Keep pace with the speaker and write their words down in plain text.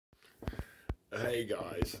Hey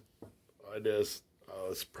guys, I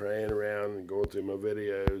was praying around and going through my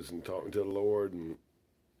videos and talking to the Lord, and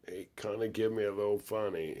he kind of gave me a little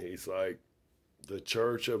funny. He's like, the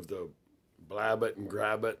church of the blab it and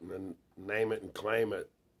grab it and then name it and claim it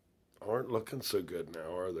aren't looking so good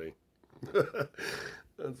now, are they?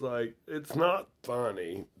 It's like, it's not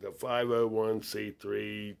funny. The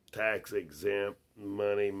 501c3 tax exempt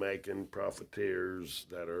money making profiteers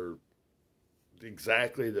that are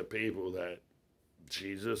exactly the people that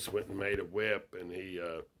Jesus went and made a whip and he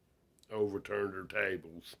overturned her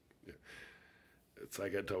tables. It's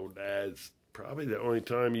like I told Dad, it's probably the only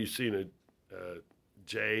time you've seen a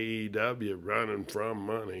JEW running from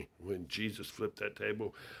money when Jesus flipped that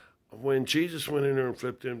table. When Jesus went in there and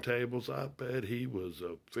flipped them tables, I bet he was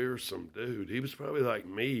a fearsome dude. He was probably like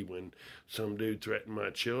me when some dude threatened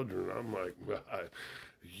my children. I'm like,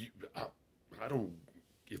 I don't.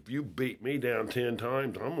 If you beat me down 10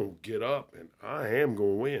 times, I'm gonna get up and I am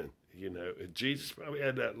gonna win. You know, and Jesus probably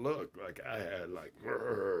had that look like I had, like,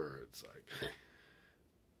 it's like,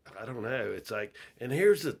 I don't know. It's like, and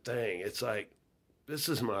here's the thing. It's like, this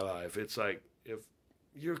is my life. It's like, if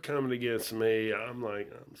you're coming against me, I'm like,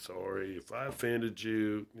 I'm sorry. If I offended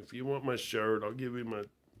you, if you want my shirt, I'll give you my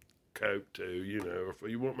coat too. You know, if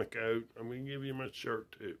you want my coat, I'm going to give you my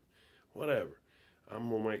shirt too. Whatever. I'm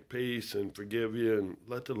going to make peace and forgive you and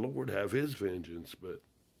let the Lord have his vengeance. But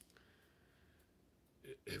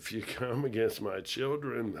if you come against my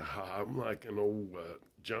children, I'm like an old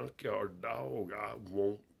junkyard dog. I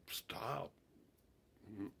won't stop.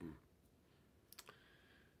 Mm-mm.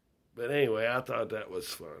 But anyway, I thought that was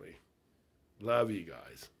funny. Love you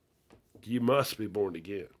guys. You must be born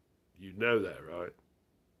again. You know that, right?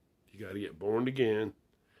 You got to get born again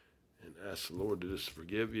and ask the Lord to just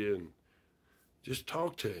forgive you and just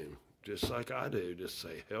talk to him, just like I do. Just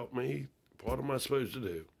say, help me. What am I supposed to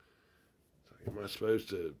do? Am I supposed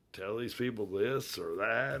to tell these people this or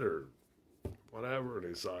that or whatever? And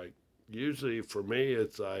it's like, usually for me,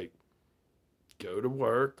 it's like, go to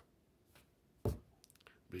work,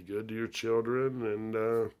 be good to your children, and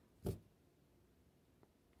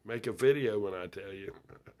make a video when I tell you.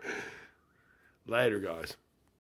 Later, guys.